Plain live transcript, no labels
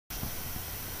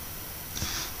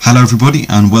Hello everybody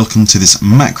and welcome to this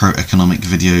macroeconomic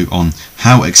video on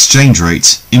how exchange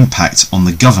rates impact on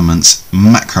the government's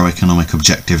macroeconomic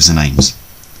objectives and aims.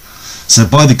 So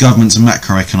by the government's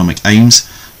macroeconomic aims,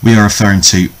 we are referring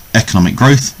to economic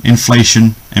growth,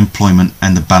 inflation, employment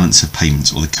and the balance of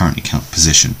payments or the current account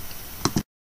position.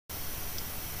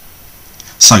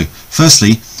 So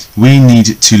firstly, we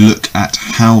need to look at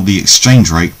how the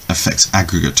exchange rate affects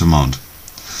aggregate demand.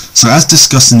 So as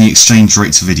discussed in the exchange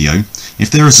rates video, if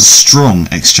there is a strong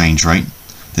exchange rate,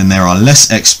 then there are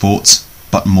less exports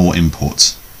but more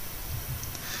imports.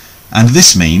 And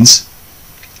this means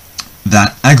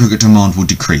that aggregate demand will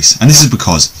decrease. And this is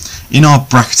because in our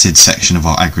bracketed section of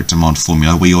our aggregate demand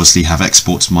formula, we obviously have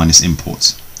exports minus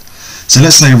imports. So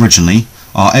let's say originally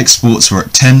our exports were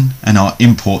at 10 and our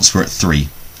imports were at 3.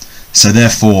 So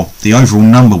therefore the overall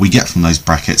number we get from those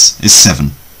brackets is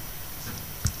 7.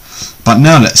 But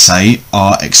now let's say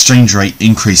our exchange rate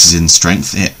increases in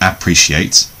strength, it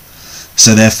appreciates.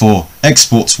 So therefore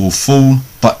exports will fall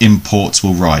but imports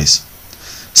will rise.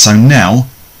 So now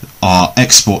our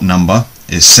export number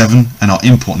is 7 and our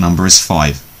import number is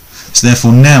 5. So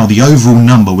therefore now the overall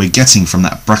number we're getting from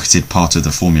that bracketed part of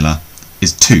the formula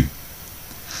is 2.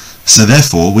 So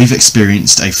therefore we've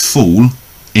experienced a fall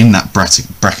in that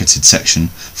bracketed section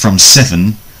from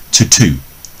 7 to 2.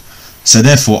 So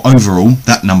therefore overall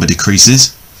that number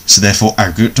decreases, so therefore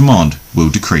aggregate demand will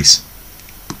decrease.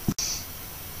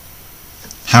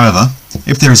 However,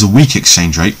 if there is a weak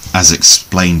exchange rate, as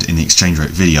explained in the exchange rate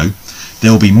video,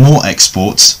 there will be more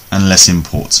exports and less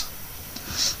imports.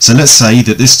 So let's say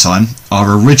that this time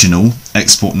our original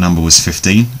export number was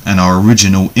 15 and our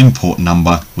original import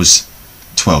number was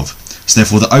 12. So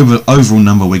therefore the overall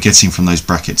number we're getting from those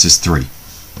brackets is 3.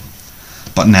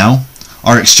 But now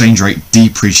our exchange rate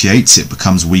depreciates, it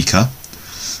becomes weaker,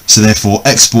 so therefore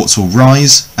exports will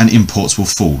rise and imports will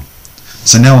fall.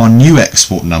 So now our new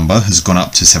export number has gone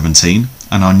up to 17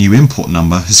 and our new import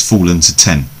number has fallen to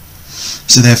 10.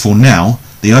 So therefore now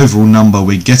the overall number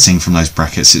we're getting from those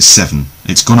brackets is 7.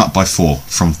 It's gone up by 4,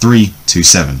 from 3 to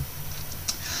 7.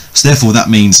 So therefore that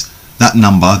means that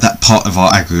number, that part of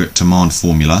our aggregate demand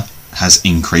formula has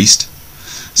increased,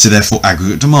 so therefore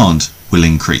aggregate demand will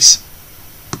increase.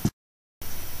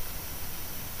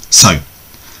 So,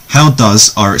 how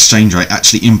does our exchange rate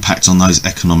actually impact on those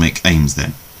economic aims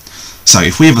then? So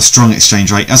if we have a strong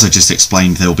exchange rate, as I just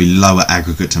explained, there will be lower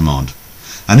aggregate demand.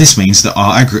 And this means that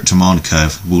our aggregate demand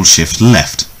curve will shift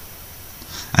left.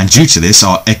 And due to this,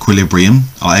 our equilibrium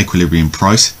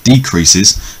price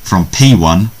decreases from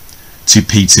P1 to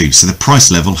P2. So the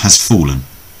price level has fallen.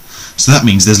 So that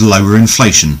means there's lower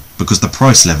inflation because the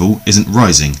price level isn't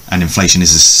rising and inflation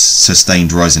is a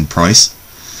sustained rise in price.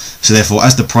 So therefore,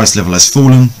 as the price level has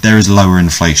fallen, there is lower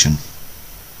inflation.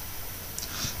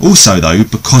 Also though,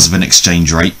 because of an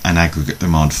exchange rate and aggregate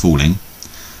demand falling,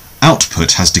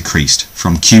 output has decreased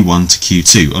from Q1 to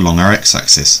Q2 along our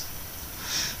x-axis.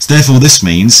 So therefore this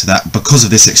means that because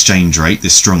of this exchange rate,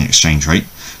 this strong exchange rate,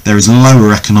 there is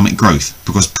lower economic growth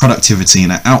because productivity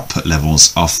and output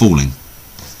levels are falling.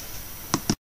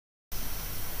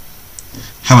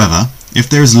 However, if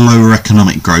there is lower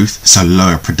economic growth, so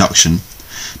lower production,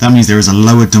 that means there is a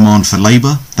lower demand for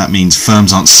labour. That means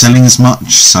firms aren't selling as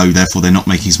much, so therefore they're not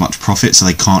making as much profit, so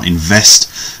they can't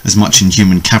invest as much in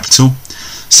human capital.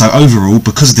 So overall,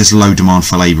 because of this low demand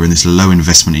for labour and this low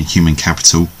investment in human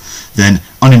capital, then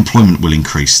unemployment will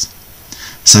increase.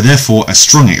 So therefore a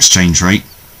strong exchange rate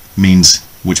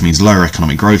which means lower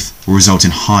economic growth, will result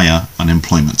in higher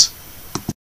unemployment.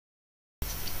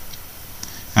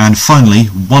 And finally,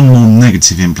 one more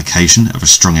negative implication of a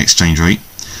strong exchange rate.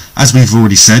 As we've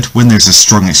already said, when there's a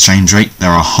strong exchange rate,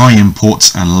 there are high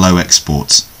imports and low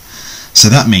exports. So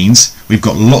that means we've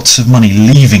got lots of money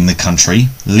leaving the country,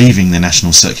 leaving the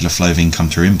national circular flow of income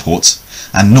through imports,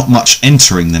 and not much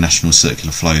entering the national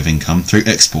circular flow of income through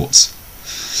exports.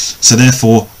 So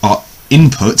therefore, our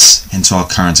inputs into our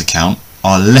current account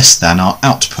are less than our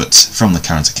outputs from the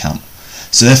current account.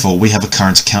 So therefore, we have a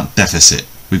current account deficit.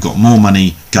 We've got more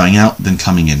money going out than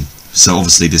coming in. So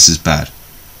obviously this is bad.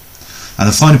 And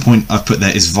the final point I've put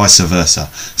there is vice versa.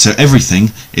 So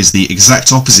everything is the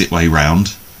exact opposite way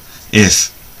round if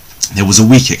there was a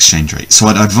weak exchange rate. So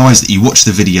I'd advise that you watch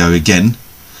the video again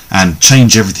and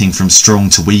change everything from strong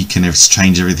to weak and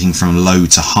change everything from low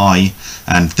to high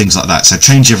and things like that. So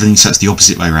change everything so it's the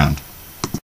opposite way round.